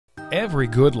Every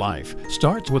good life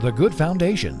starts with a good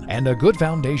foundation, and a good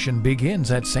foundation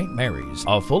begins at St. Mary's,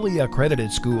 a fully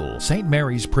accredited school. St.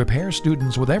 Mary's prepares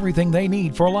students with everything they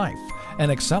need for life.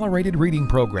 An accelerated reading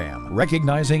program,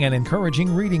 recognizing and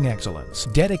encouraging reading excellence,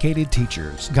 dedicated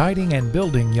teachers, guiding and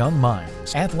building young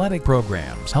minds, athletic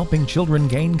programs, helping children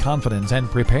gain confidence and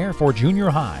prepare for junior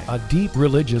high, a deep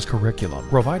religious curriculum,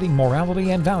 providing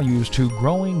morality and values to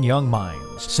growing young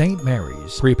minds. St.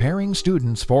 Mary's, preparing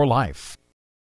students for life.